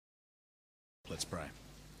Let's pray.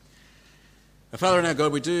 Our Father and our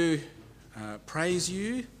God, we do praise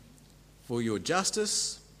you for your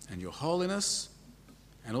justice and your holiness,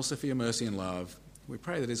 and also for your mercy and love. We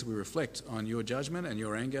pray that as we reflect on your judgment and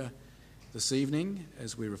your anger this evening,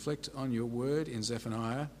 as we reflect on your word in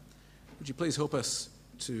Zephaniah, would you please help us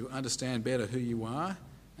to understand better who you are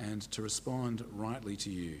and to respond rightly to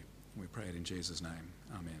you. We pray it in Jesus' name.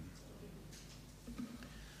 Amen.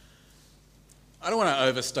 I don't want to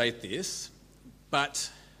overstate this, but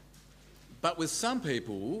with some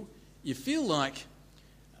people, you feel like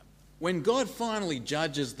when God finally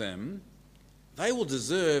judges them, they will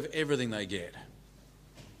deserve everything they get.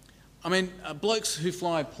 I mean, blokes who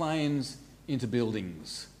fly planes into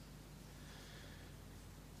buildings.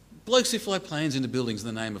 Blokes who fly planes into buildings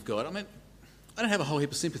in the name of God. I mean, I don't have a whole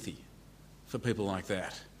heap of sympathy for people like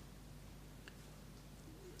that.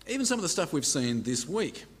 Even some of the stuff we've seen this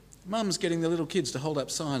week. Mums getting their little kids to hold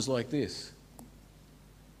up signs like this.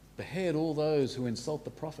 Behead all those who insult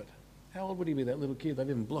the prophet. How old would he be, that little kid? They've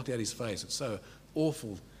even blocked out his face. It's so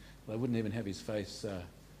awful. They wouldn't even have his face.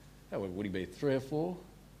 How old would he be, 3 or 4?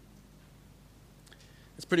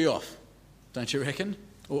 It's pretty off, don't you reckon?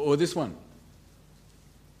 Or this one.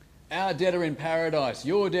 Our dead are in paradise,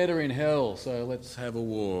 your dead are in hell, so let's have a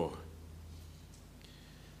war.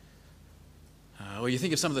 Or you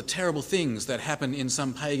think of some of the terrible things that happen in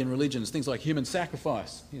some pagan religions, things like human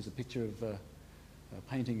sacrifice. Here's a picture of a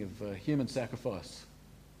painting of human sacrifice.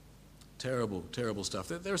 Terrible, terrible stuff.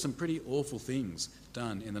 There are some pretty awful things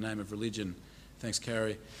done in the name of religion. Thanks,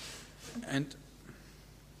 Carrie. And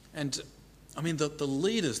I mean, the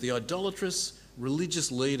leaders, the idolatrous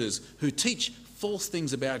religious leaders who teach false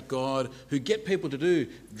things about God, who get people to do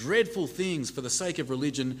dreadful things for the sake of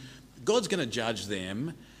religion, God's going to judge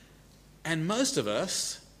them. And most of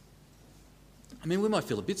us, I mean, we might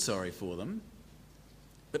feel a bit sorry for them,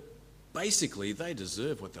 but basically they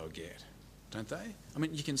deserve what they'll get, don't they? I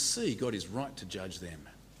mean, you can see God is right to judge them.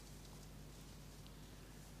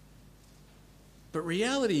 But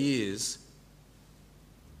reality is,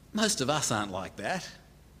 most of us aren't like that.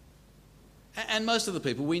 And most of the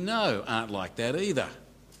people we know aren't like that either.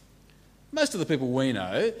 Most of the people we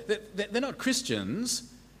know, they're not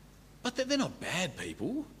Christians, but they're not bad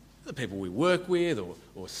people. The people we work with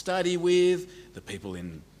or study with, the people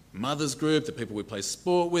in mother's group, the people we play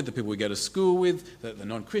sport with, the people we go to school with, the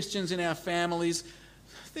non-Christians in our families,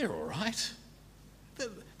 they're all right.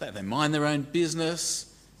 They mind their own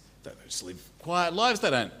business. They just live quiet lives.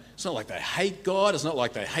 It's not like they hate God. It's not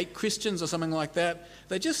like they hate Christians or something like that.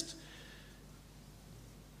 They just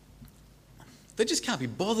can't be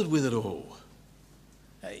bothered with it all.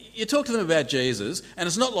 You talk to them about Jesus, and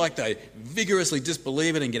it's not like they vigorously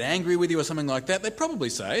disbelieve it and get angry with you or something like that. They probably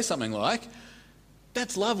say something like,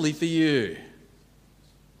 "That's lovely for you."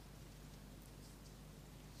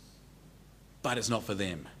 But it's not for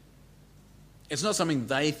them. It's not something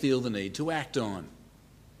they feel the need to act on.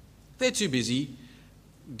 They're too busy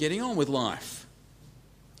getting on with life,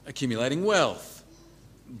 accumulating wealth,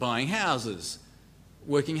 buying houses,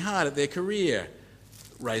 working hard at their career,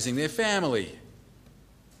 raising their family,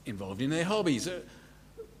 involved in their hobbies.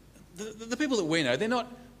 The people that we know, they're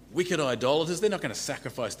not wicked idolaters. They're not going to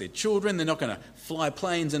sacrifice their children. They're not going to fly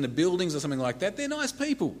planes into buildings or something like that. They're nice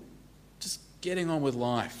people, just getting on with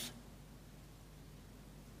life.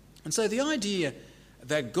 And so the idea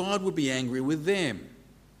that God would be angry with them,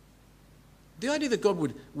 the idea that God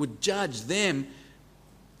would judge them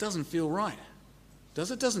doesn't feel right, does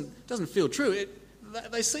it? Doesn't feel true.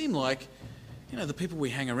 They seem like, the people we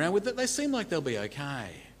hang around with, they seem like they'll be okay.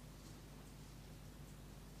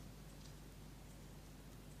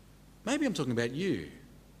 Maybe I'm talking about you.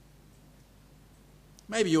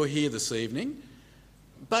 Maybe you're here this evening,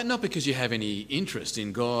 but not because you have any interest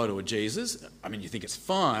in God or Jesus. I mean, you think it's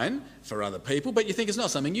fine for other people, but you think it's not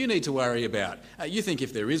something you need to worry about. You think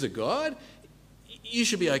if there is a God, you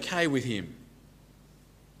should be okay with him.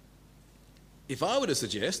 If I were to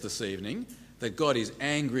suggest this evening that God is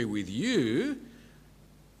angry with you,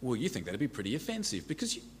 well, you think that'd be pretty offensive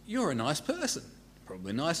because you're a nice person,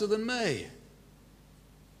 probably nicer than me.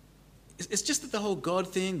 It's just that the whole God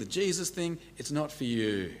thing, the Jesus thing, it's not for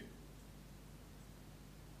you.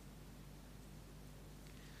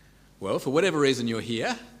 Well, for whatever reason you're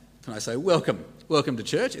here, can I say welcome. Welcome to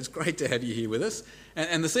church. It's great to have you here with us.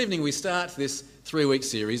 And this evening we start this 3-week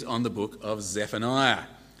series on the book of Zephaniah.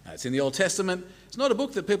 It's in the Old Testament. It's not a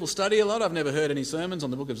book that people study a lot. I've never heard any sermons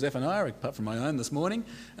on the book of Zephaniah, apart from my own this morning.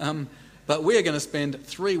 But we are going to spend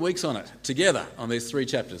 3 weeks on it, together, on these 3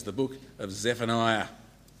 chapters, the book of Zephaniah.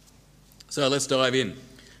 So let's dive in.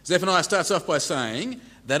 Zephaniah starts off by saying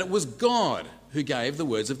that it was God who gave the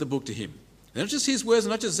words of the book to him. They're not just his words,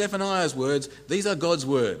 not just Zephaniah's words. These are God's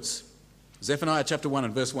words. Zephaniah chapter 1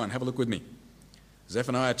 and verse 1. Have a look with me.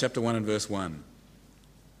 Zephaniah chapter 1 and verse 1.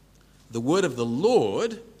 The word of the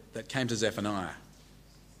Lord that came to Zephaniah.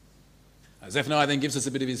 Zephaniah then gives us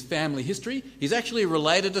a bit of his family history. He's actually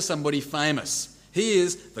related to somebody famous. He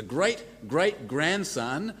is the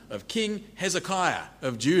great-great-grandson of King Hezekiah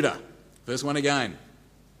of Judah. Verse 1 again.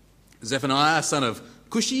 Zephaniah, son of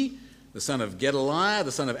Cushi, the son of Gedaliah,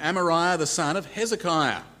 the son of Amariah, the son of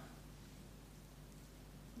Hezekiah.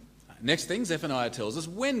 Next thing, Zephaniah tells us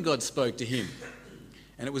when God spoke to him.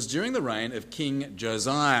 And it was during the reign of King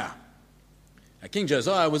Josiah. Now, King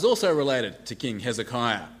Josiah was also related to King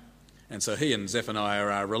Hezekiah. And so he and Zephaniah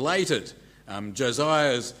are related.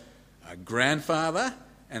 Josiah's grandfather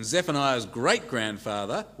and Zephaniah's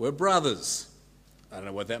great-grandfather were brothers. I don't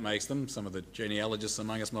know what that makes them. Some of the genealogists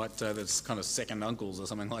among us might say that's kind of second uncles or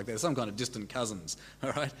something like that, some kind of distant cousins.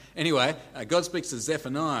 All right. Anyway, God speaks to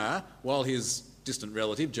Zephaniah while his distant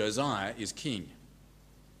relative Josiah is king.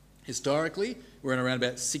 Historically, we're in around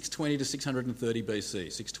about 620 to 630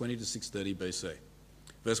 BC. 620 to 630 BC.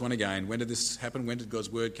 Verse 1 again. When did this happen? When did God's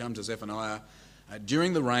word come to Zephaniah?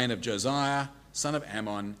 During the reign of Josiah, son of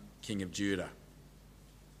Ammon, king of Judah.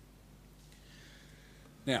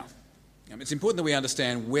 Now, it's important that we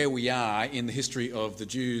understand where we are in the history of the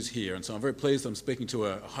Jews here. And so I'm very pleased that I'm speaking to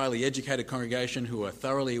a highly educated congregation who are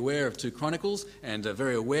thoroughly aware of 2 Chronicles and are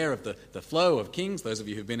very aware of the flow of Kings, those of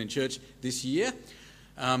you who've been in church this year.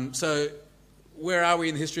 So where are we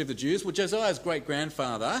in the history of the Jews? Well, Josiah's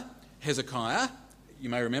great-grandfather, Hezekiah, you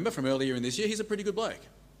may remember from earlier in this year, he's a pretty good bloke,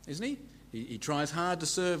 isn't he? He tries hard to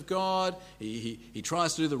serve God. He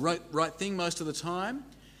tries to do the right thing most of the time.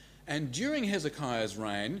 And during Hezekiah's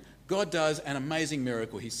reign, God does an amazing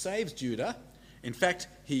miracle. He saves Judah. In fact,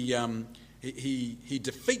 he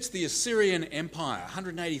defeats the Assyrian Empire,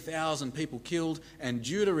 180,000 people killed, and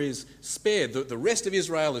Judah is spared. The rest of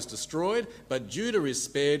Israel is destroyed, but Judah is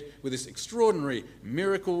spared with this extraordinary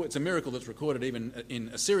miracle. It's a miracle that's recorded even in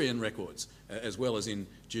Assyrian records, as well as in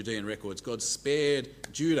Judean records. God spared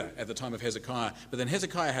Judah at the time of Hezekiah. But then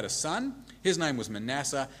Hezekiah had a son. His name was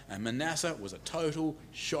Manasseh, and Manasseh was a total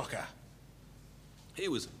shocker. He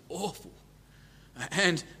was awful.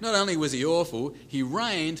 And not only was he awful, he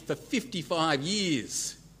reigned for 55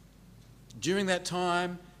 years. During that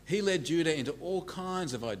time, he led Judah into all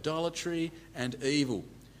kinds of idolatry and evil.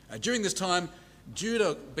 During this time,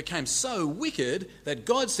 Judah became so wicked that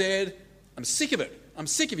God said, I'm sick of it. I'm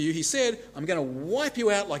sick of you. He said, I'm going to wipe you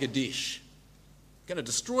out like a dish. I'm going to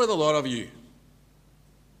destroy the lot of you.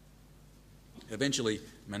 Eventually,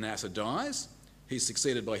 Manasseh dies. He's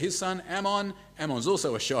succeeded by his son, Ammon. Ammon's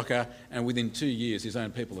also a shocker, and within 2 years, his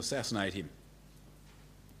own people assassinate him.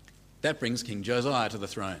 That brings King Josiah to the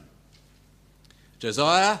throne.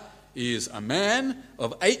 Josiah is a man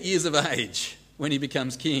of 8 years of age when he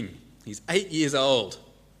becomes king. He's 8 years old.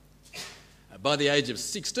 By the age of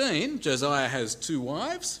 16, Josiah has 2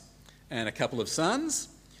 wives and a couple of sons.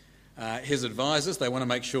 His advisors, they want to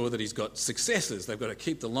make sure that he's got successors. They've got to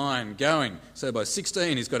keep the line going. So by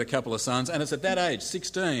 16, he's got a couple of sons. And it's at that age,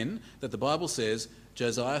 16, that the Bible says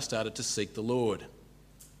Josiah started to seek the Lord.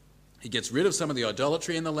 He gets rid of some of the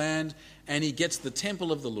idolatry in the land, and he gets the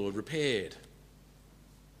temple of the Lord repaired.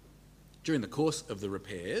 During the course of the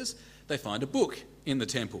repairs, they find a book in the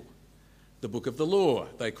temple. The Book of the Law,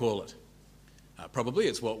 they call it. Probably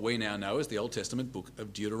it's what we now know as the Old Testament book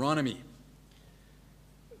of Deuteronomy.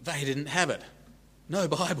 They didn't have it. No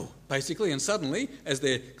Bible, basically. And suddenly, as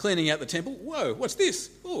they're cleaning out the temple, whoa, what's this?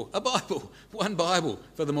 Oh, a Bible. One Bible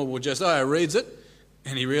for them all. Well, Josiah reads it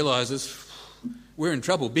and he realises we're in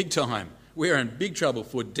trouble big time. We're in big trouble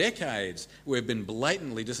for decades. We've been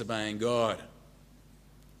blatantly disobeying God.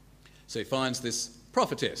 So he finds this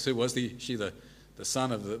prophetess who was the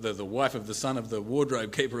son of the wife of the son of the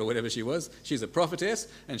wardrobe keeper or whatever she was. She's a prophetess,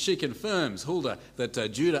 and she confirms, Huldah,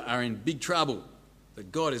 that Judah are in big trouble,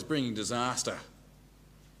 that God is bringing disaster.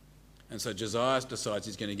 And so Josiah decides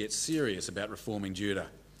he's going to get serious about reforming Judah.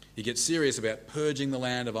 He gets serious about purging the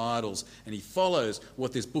land of idols, and he follows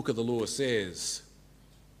what this book of the law says.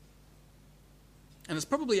 And it's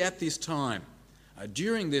probably at this time,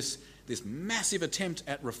 during this massive attempt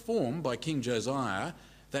at reform by King Josiah,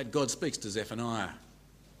 that God speaks to Zephaniah.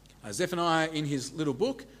 Zephaniah, in his little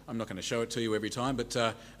book, I'm not going to show it to you every time,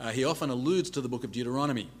 but he often alludes to the book of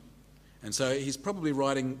Deuteronomy. And so he's probably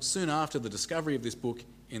writing soon after the discovery of this book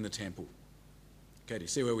in the temple. Okay, do you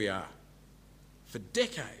see where we are? For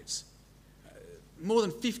decades, more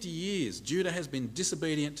than 50 years, Judah has been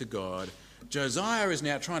disobedient to God. Josiah is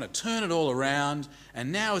now trying to turn it all around,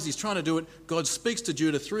 and now as he's trying to do it, God speaks to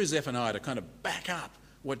Judah through Zephaniah to kind of back up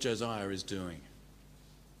what Josiah is doing.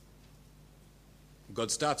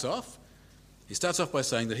 God starts off by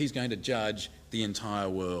saying that he's going to judge the entire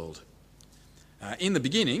world. In the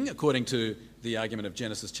beginning, according to the argument of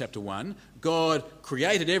Genesis chapter 1, God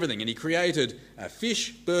created everything, and he created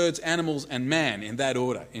fish, birds, animals and man in that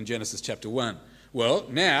order in Genesis chapter 1. Well,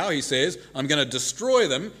 now he says, I'm going to destroy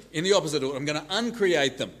them in the opposite order. I'm going to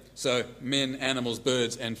uncreate them. So men, animals,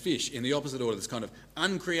 birds and fish in the opposite order, this kind of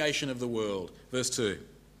uncreation of the world. Verse 2,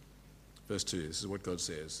 this is what God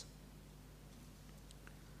says.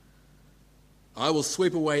 I will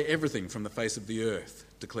sweep away everything from the face of the earth,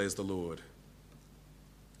 declares the Lord.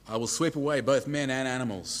 I will sweep away both men and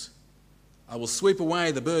animals. I will sweep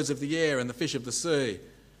away the birds of the air and the fish of the sea.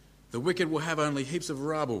 The wicked will have only heaps of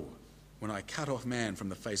rubble when I cut off man from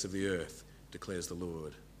the face of the earth, declares the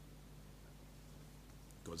Lord.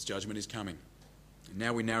 God's judgment is coming. And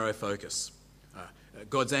now we narrow focus.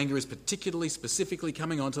 God's anger is specifically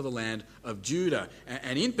coming onto the land of Judah.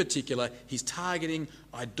 And in particular, he's targeting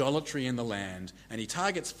idolatry in the land. And he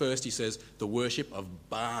targets first, he says, the worship of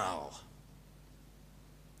Baal.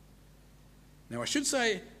 Now, I should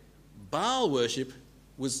say Baal worship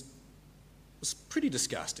was pretty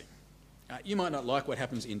disgusting. You might not like what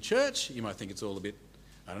happens in church. You might think it's all a bit,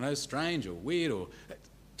 strange or weird.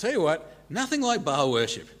 Tell you what, nothing like Baal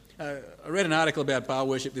worship. I read an article about Baal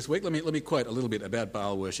worship this week. Let me quote a little bit about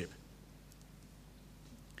Baal worship.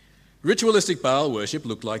 Ritualistic Baal worship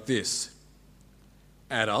looked like this.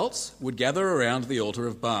 Adults would gather around the altar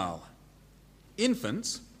of Baal.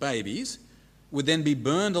 Infants, babies, would then be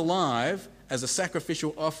burned alive as a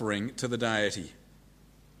sacrificial offering to the deity.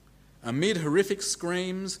 Amid horrific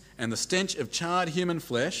screams and the stench of charred human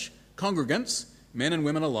flesh, congregants, men and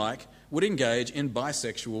women alike, would engage in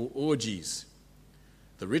bisexual orgies.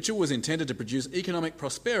 The ritual was intended to produce economic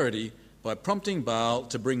prosperity by prompting Baal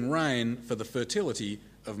to bring rain for the fertility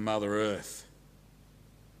of Mother Earth.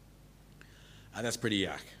 That's pretty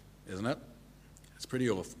yuck, isn't it? It's pretty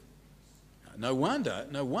awful. No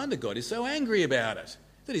wonder God is so angry about it,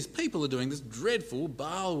 that his people are doing this dreadful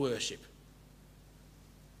Baal worship.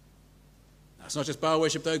 Now, it's not just Baal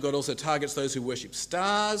worship though. God also targets those who worship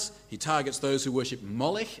stars. He targets those who worship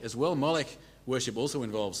Molech as well. Molech worship also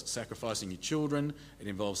involves sacrificing your children. It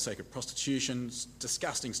involves sacred prostitution. It's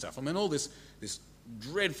disgusting stuff. All this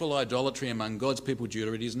dreadful idolatry among God's people,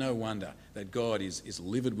 Judah. It is no wonder that God is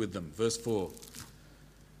livid with them. Verse 4.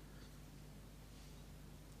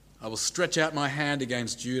 I will stretch out my hand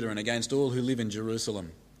against Judah and against all who live in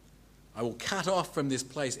Jerusalem. I will cut off from this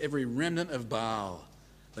place every remnant of Baal,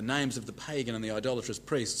 the names of the pagan and the idolatrous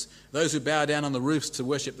priests, those who bow down on the roofs to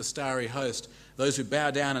worship the starry host, those who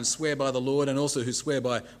bow down and swear by the Lord and also who swear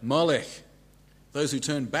by Molech, those who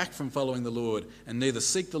turn back from following the Lord and neither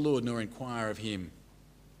seek the Lord nor inquire of him.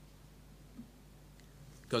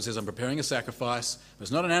 God says, I'm preparing a sacrifice.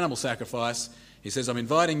 It's not an animal sacrifice. He says, I'm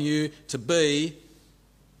inviting you to be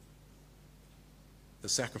the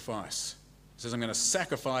sacrifice. He says, I'm going to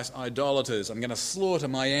sacrifice idolaters. I'm going to slaughter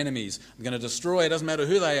my enemies. I'm going to destroy, it doesn't matter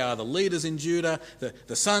who they are, the leaders in Judah,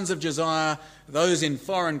 the sons of Josiah, those in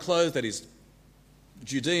foreign clothes, that is,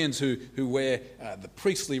 Judeans who wear the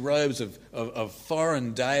priestly robes of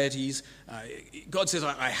foreign deities. God says,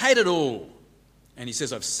 I hate it all. And he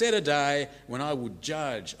says, I've set a day when I will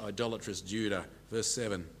judge idolatrous Judah. Verse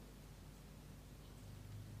 7.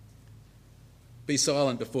 Be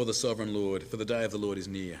silent before the sovereign Lord, for the day of the Lord is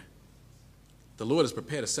near. The Lord has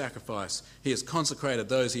prepared a sacrifice. He has consecrated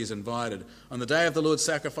those he has invited. On the day of the Lord's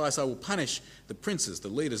sacrifice, I will punish the princes, the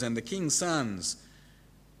leaders, and the king's sons,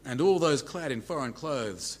 and all those clad in foreign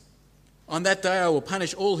clothes. On that day, I will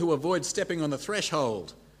punish all who avoid stepping on the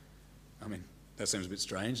threshold. That seems a bit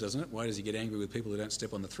strange, doesn't it? Why does he get angry with people who don't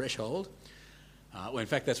step on the threshold? In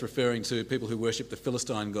fact, that's referring to people who worship the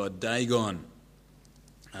Philistine god Dagon.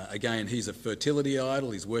 Again, he's a fertility idol.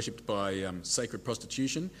 He's worshipped by sacred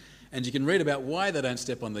prostitution. And you can read about why they don't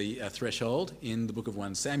step on the threshold in the book of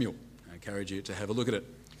 1 Samuel. I encourage you to have a look at it.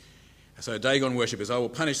 So Dagon worshippers, I will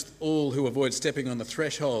punish all who avoid stepping on the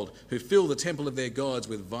threshold, who fill the temple of their gods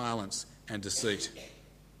with violence and deceit.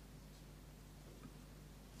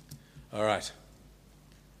 All right.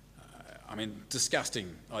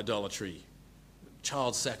 Disgusting idolatry,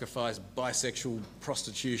 child sacrifice, bisexual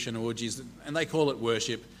prostitution, orgies, and they call it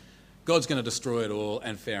worship. God's going to destroy it all,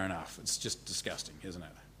 and fair enough. It's just disgusting, isn't it?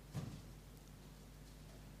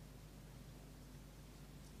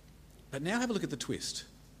 But now have a look at the twist.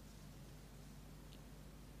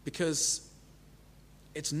 Because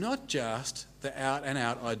it's not just the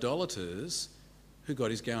out-and-out idolaters who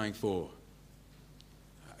God is going for.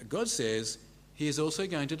 God says he is also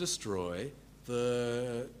going to destroy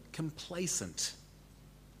the complacent.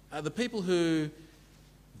 the people who,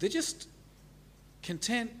 they're just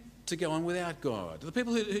content to go on without God, the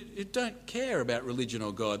people who don't care about religion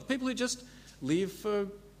or God, the people who just live for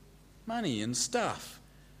money and stuff.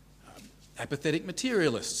 Apathetic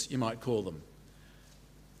materialists, you might call them.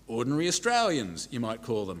 Ordinary Australians, you might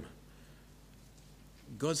call them.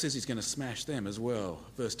 God says he's going to smash them as well.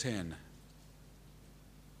 Verse 10.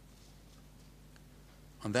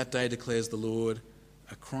 On that day, declares the Lord,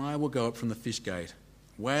 a cry will go up from the fish gate,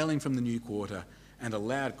 wailing from the new quarter, and a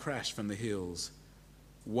loud crash from the hills.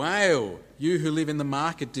 Wail, you who live in the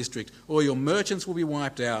market district, all your merchants will be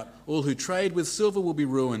wiped out, all who trade with silver will be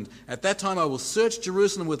ruined. At that time I will search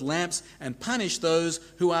Jerusalem with lamps and punish those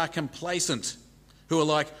who are complacent, who are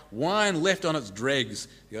like wine left on its dregs.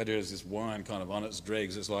 The idea is this wine kind of on its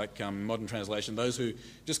dregs. It's like modern translation, those who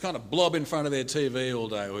just kind of blob in front of their TV all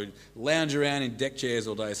day, or lounge around in deck chairs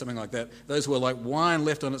all day, something like that. Those who are like wine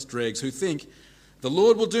left on its dregs, who think the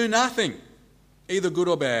Lord will do nothing, either good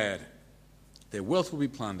or bad. Their wealth will be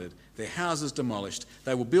plundered, their houses demolished.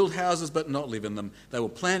 They will build houses but not live in them. They will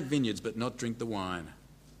plant vineyards but not drink the wine.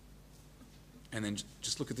 And then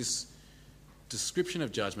just look at this description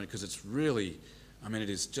of judgment, because it's really, it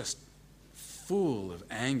is just full of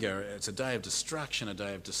anger. It's a day of destruction, a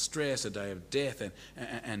day of distress, a day of death,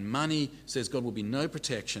 and money says God will be no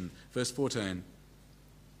protection. Verse 14,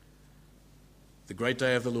 the great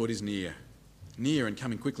day of the Lord is near and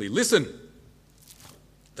coming quickly. Listen!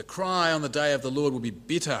 The cry on the day of the Lord will be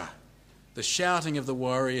bitter, the shouting of the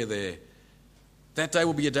warrior there. That day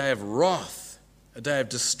will be a day of wrath, a day of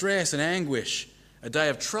distress and anguish, a day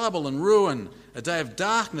of trouble and ruin, a day of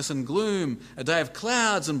darkness and gloom, a day of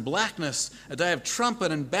clouds and blackness, a day of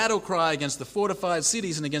trumpet and battle cry against the fortified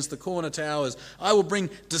cities and against the corner towers. I will bring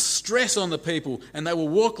distress on the people, and they will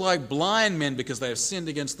walk like blind men because they have sinned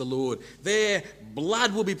against the Lord. Their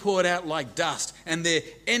blood will be poured out like dust, and their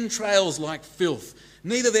entrails like filth.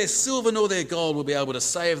 Neither their silver nor their gold will be able to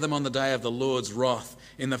save them on the day of the Lord's wrath.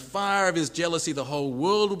 In the fire of his jealousy, the whole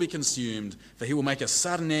world will be consumed, for he will make a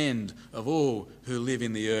sudden end of all who live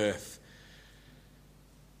in the earth.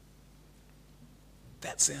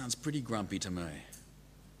 That sounds pretty grumpy to me.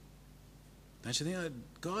 Don't you think?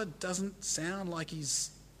 God doesn't sound like he's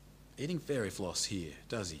eating fairy floss here,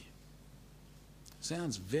 does he?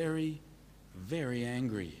 Sounds very, very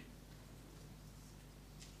angry.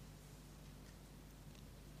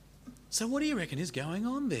 So what do you reckon is going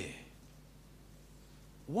on there?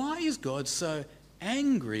 Why is God so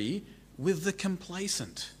angry with the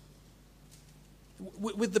complacent?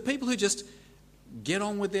 With the people who just get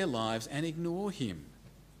on with their lives and ignore him?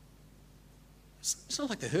 It's not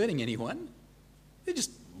like they're hurting anyone. They're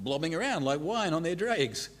just blobbing around like wine on their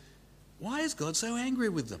dregs. Why is God so angry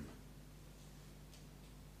with them?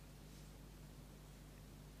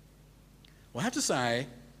 Well, I have to say,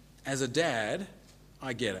 as a dad,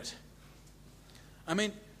 I get it.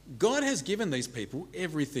 God has given these people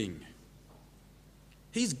everything.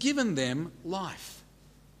 He's given them life.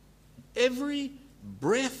 Every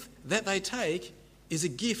breath that they take is a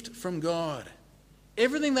gift from God.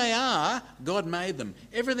 Everything they are, God made them.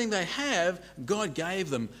 Everything they have, God gave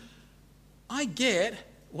them. I get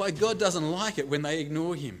why God doesn't like it when they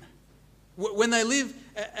ignore him. When they live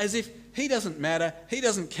as if he doesn't matter, he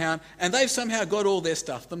doesn't count, and they've somehow got all their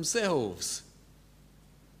stuff themselves.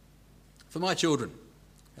 For my children,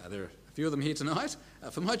 there are a few of them here tonight,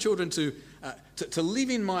 for my children to live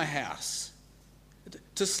in my house,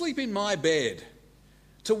 to sleep in my bed,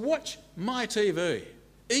 to watch my TV,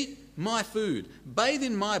 eat my food, bathe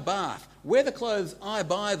in my bath, wear the clothes I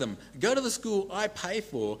buy them, go to the school I pay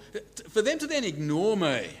for them to then ignore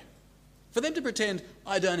me, for them to pretend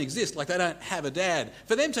I don't exist, like they don't have a dad,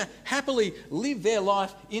 for them to happily live their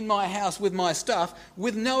life in my house with my stuff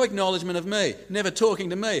with no acknowledgement of me, never talking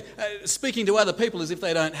to me, speaking to other people as if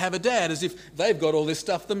they don't have a dad, as if they've got all this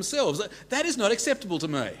stuff themselves. That is not acceptable to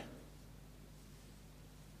me.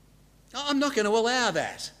 I'm not going to allow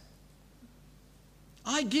that.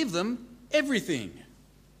 I give them everything.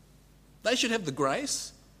 They should have the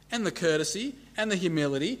grace and the courtesy and the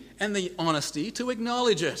humility and the honesty to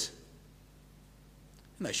acknowledge it.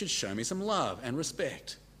 And they should show me some love and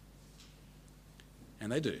respect.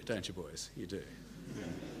 And they do, don't you, boys? You do.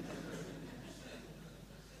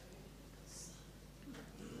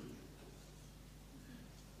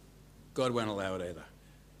 God won't allow it either.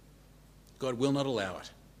 God will not allow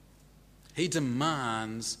it. He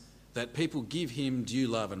demands that people give him due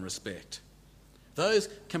love and respect. Those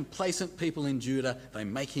complacent people in Judah, they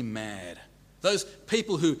make him mad. Those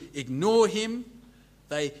people who ignore him,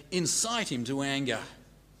 they incite him to anger.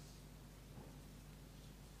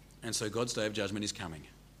 And so God's day of judgment is coming.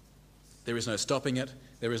 There is no stopping it.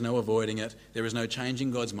 There is no avoiding it. There is no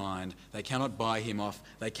changing God's mind. They cannot buy him off.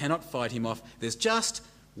 They cannot fight him off. There's just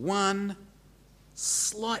one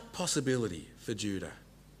slight possibility for Judah.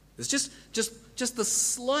 There's just the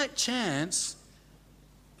slight chance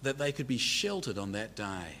that they could be sheltered on that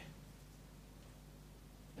day.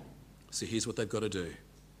 So here's what they've got to do.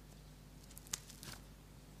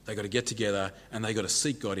 They've got to get together and they've got to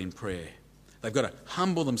seek God in prayer. They've got to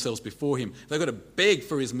humble themselves before him. They've got to beg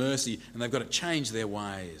for his mercy and they've got to change their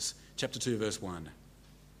ways. Chapter 2, verse 1.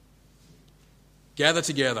 Gather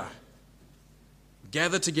together.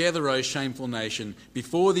 Gather together, O shameful nation,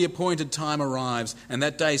 before the appointed time arrives and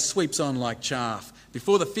that day sweeps on like chaff.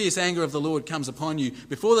 Before the fierce anger of the Lord comes upon you.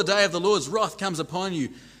 Before the day of the Lord's wrath comes upon you.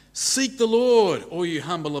 Seek the Lord, all you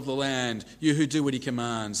humble of the land, you who do what he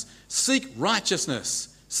commands. Seek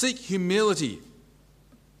righteousness. Seek humility.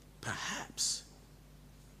 Perhaps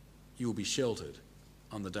you will be sheltered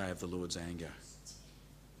on the day of the Lord's anger.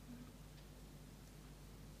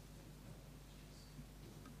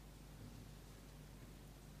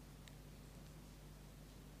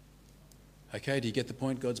 Okay, do you get the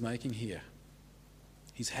point God's making here?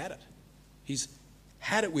 He's had it. He's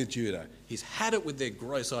had it with Judah. He's had it with their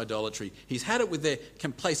gross idolatry. He's had it with their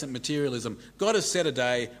complacent materialism. God has set a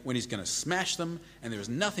day when he's going to smash them and there is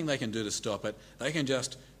nothing they can do to stop it. They can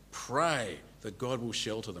just pray that God will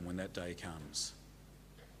shelter them when that day comes.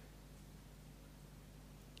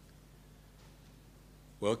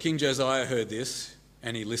 Well, King Josiah heard this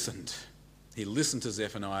and he listened. He listened to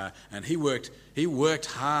Zephaniah and he worked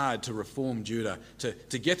hard to reform Judah,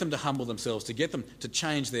 to get them to humble themselves, to get them to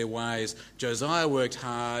change their ways. Josiah worked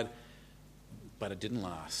hard, but it didn't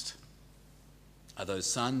last. Are those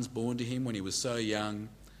sons born to him when he was so young?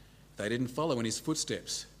 They didn't follow in his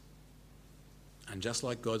footsteps. And just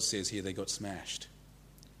like God says here, they got smashed.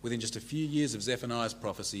 Within just a few years of Zephaniah's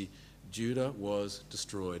prophecy, Judah was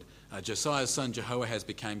destroyed. Josiah's son Jehoahaz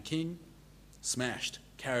became king, smashed,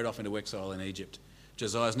 carried off into exile in Egypt.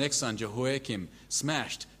 Josiah's next son, Jehoiakim,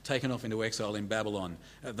 smashed, taken off into exile in Babylon.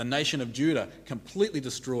 The nation of Judah completely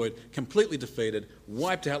destroyed, completely defeated,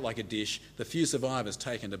 wiped out like a dish. The few survivors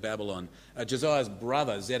taken to Babylon. Josiah's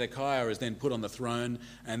brother, Zedekiah, is then put on the throne,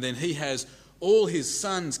 and then he has all his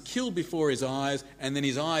sons killed before his eyes, and then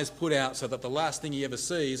his eyes put out so that the last thing he ever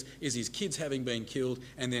sees is his kids having been killed,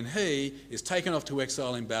 and then he is taken off to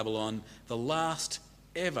exile in Babylon, the last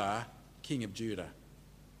ever king of Judah.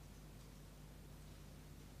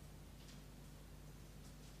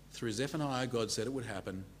 Through Zephaniah, God said it would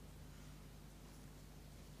happen,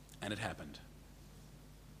 and it happened.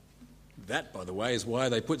 That, by the way, is why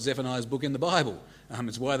they put Zephaniah's book in the Bible.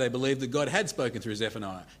 It's why they believed that God had spoken through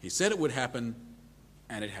Zephaniah. He said it would happen,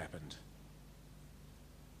 and it happened.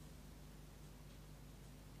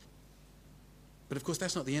 But of course,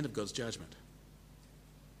 that's not the end of God's judgment.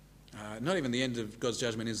 Not even the end of God's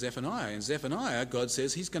judgment in Zephaniah. In Zephaniah, God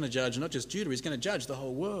says he's going to judge not just Judah, he's going to judge the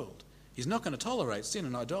whole world. He's not going to tolerate sin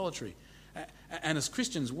and idolatry. And as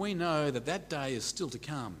Christians, we know that that day is still to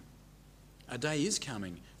come. A day is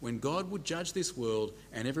coming when God would judge this world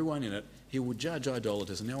and everyone in it. He would judge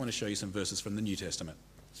idolaters. And now I want to show you some verses from the New Testament.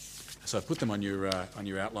 So I've put them on your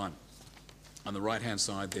outline, on the right-hand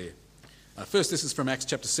side there. First, this is from Acts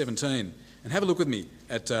chapter 17. And have a look with me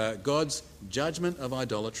at God's judgment of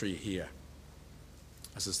idolatry here.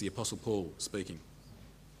 This is the Apostle Paul speaking.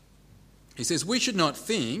 He says, "We should not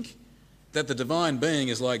think that the divine being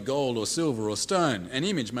is like gold or silver or stone, an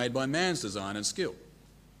image made by man's design and skill."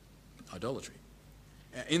 Idolatry.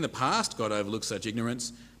 In the past, God overlooked such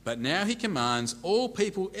ignorance, but now he commands all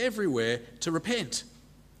people everywhere to repent.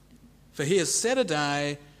 For he has set a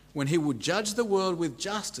day when he will judge the world with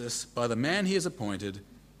justice by the man he has appointed.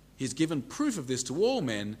 He's given proof of this to all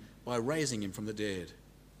men by raising him from the dead.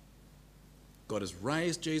 God has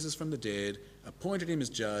raised Jesus from the dead, appointed him as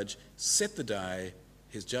judge, set the day.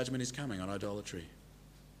 His judgment is coming on idolatry.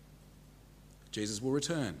 Jesus will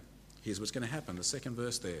return. Here's what's going to happen. The second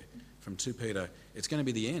verse there from 2 Peter. It's going to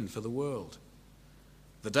be the end for the world.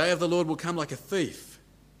 The day of the Lord will come like a thief.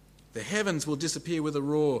 The heavens will disappear with a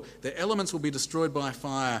roar. The elements will be destroyed by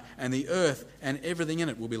fire, and the earth and everything in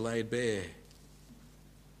it will be laid bare.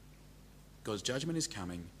 God's judgment is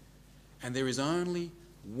coming, and there is only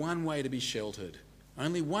one way to be sheltered,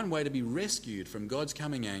 only one way to be rescued from God's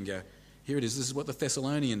coming anger. Here it is. This is what the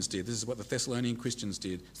Thessalonians did. This is what the Thessalonian Christians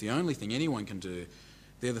did. It's the only thing anyone can do.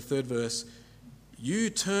 There, the third verse. "You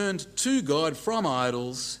turned to God from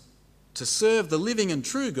idols to serve the living and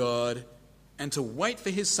true God and to wait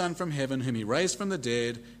for his Son from heaven, whom he raised from the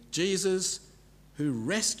dead, Jesus, who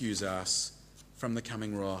rescues us from the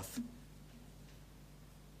coming wrath."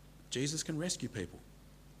 Jesus can rescue people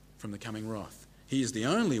from the coming wrath. He is the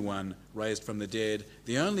only one raised from the dead,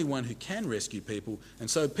 the only one who can rescue people. And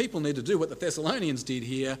so people need to do what the Thessalonians did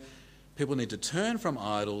here. People need to turn from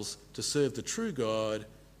idols to serve the true God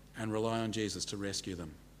and rely on Jesus to rescue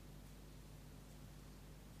them.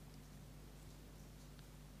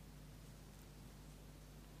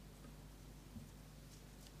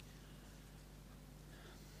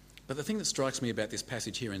 But the thing that strikes me about this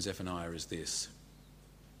passage here in Zephaniah is this.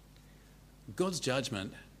 God's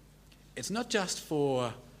judgment, it's not just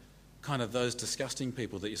for kind of those disgusting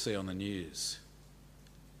people that you see on the news.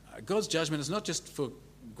 God's judgment is not just for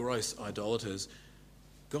gross idolaters.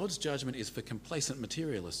 God's judgment is for complacent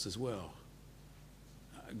materialists as well.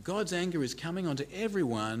 God's anger is coming onto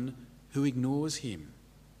everyone who ignores him,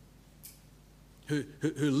 who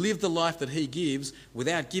live the life that he gives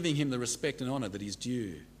without giving him the respect and honour that he's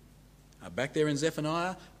due. Back there in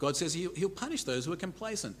Zephaniah, God says he'll punish those who are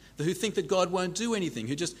complacent, who think that God won't do anything,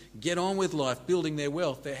 who just get on with life, building their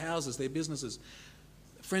wealth, their houses, their businesses.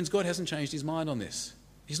 Friends, God hasn't changed his mind on this.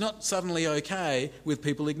 He's not suddenly okay with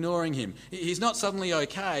people ignoring him. He's not suddenly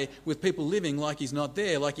okay with people living like he's not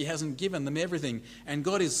there, like he hasn't given them everything. And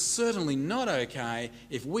God is certainly not okay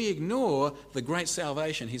if we ignore the great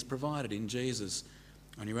salvation he's provided in Jesus.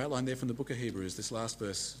 And you outline there from the book of Hebrews, this last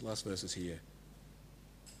verses here.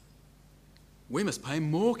 We must pay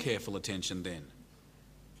more careful attention then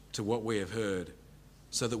to what we have heard,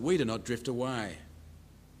 so that we do not drift away.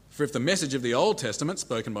 For if the message of the Old Testament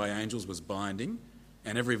spoken by angels was binding,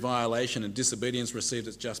 and every violation and disobedience received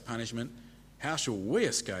its just punishment, how shall we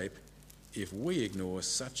escape if we ignore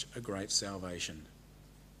such a great salvation?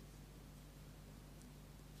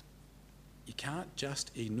 You can't just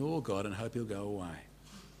ignore God and hope he'll go away.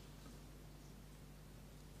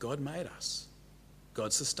 God made us.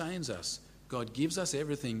 God sustains us. God gives us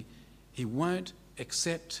everything. He won't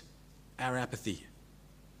accept our apathy.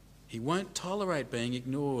 He won't tolerate being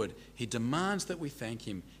ignored. He demands that we thank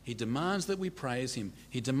him. He demands that we praise him.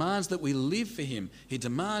 He demands that we live for him. He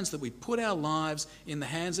demands that we put our lives in the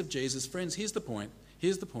hands of Jesus. Friends, here's the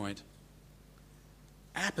point.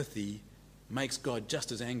 Apathy makes God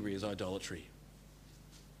just as angry as idolatry.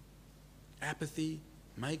 Apathy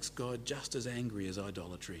makes God just as angry as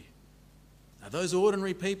idolatry. Now, those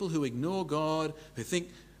ordinary people who ignore God, who think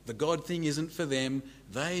the God thing isn't for them,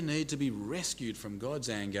 they need to be rescued from God's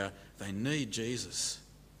anger. They need Jesus.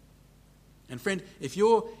 And friend, if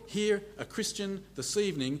you're here a Christian this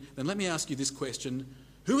evening, then let me ask you this question.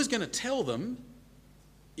 Who is going to tell them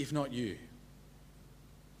if not you?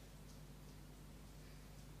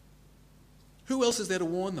 Who else is there to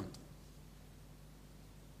warn them?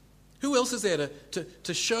 Who else is there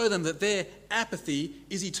to show them that their apathy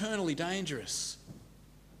is eternally dangerous?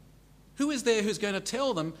 Who is there who's going to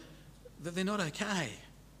tell them that they're not okay?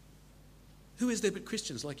 Who is there but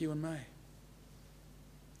Christians like you and me?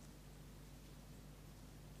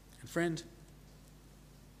 And friend,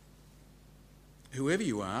 whoever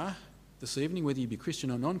you are this evening, whether you be Christian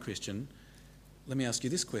or non-Christian, let me ask you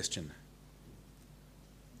this question.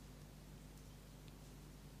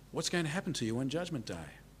 What's going to happen to you on Judgment Day?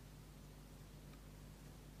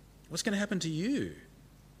 What's going to happen to you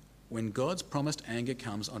when God's promised anger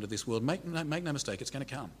comes onto this world? Make no mistake, it's going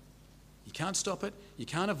to come. You can't stop it, you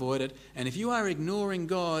can't avoid it, and if you are ignoring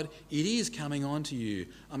God, it is coming on to you.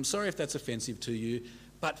 I'm sorry if that's offensive to you,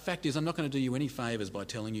 but fact is, I'm not going to do you any favours by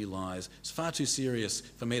telling you lies. It's far too serious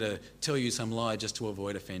for me to tell you some lie just to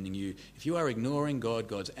avoid offending you. If you are ignoring God,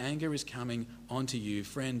 God's anger is coming onto you.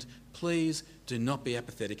 Friend, please do not be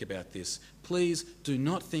apathetic about this. Please do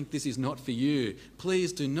not think this is not for you.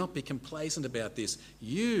 Please do not be complacent about this.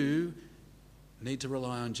 You need to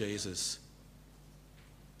rely on Jesus.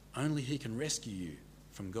 Only he can rescue you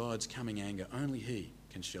from God's coming anger. Only he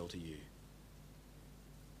can shelter you.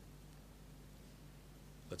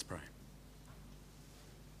 Let's pray.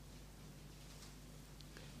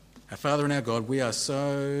 Our Father and our God, we are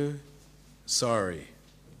so sorry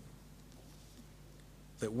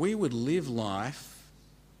that we would live life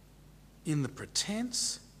in the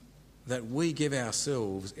pretense that we give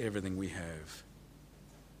ourselves everything we have.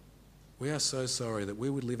 We are so sorry that we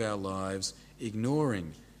would live our lives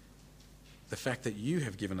ignoring the fact that you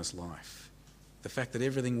have given us life, the fact that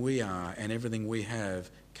everything we are and everything we have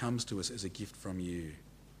comes to us as a gift from you.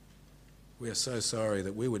 We are so sorry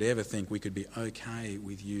that we would ever think we could be okay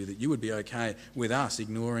with you, that you would be okay with us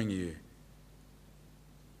ignoring you.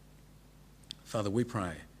 Father, we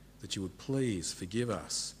pray that you would please forgive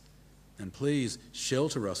us and please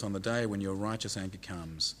shelter us on the day when your righteous anger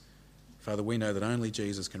comes. Father, we know that only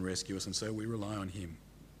Jesus can rescue us, and so we rely on him.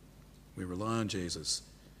 We rely on Jesus,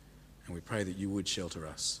 and we pray that you would shelter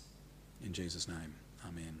us. In Jesus' name,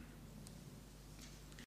 amen.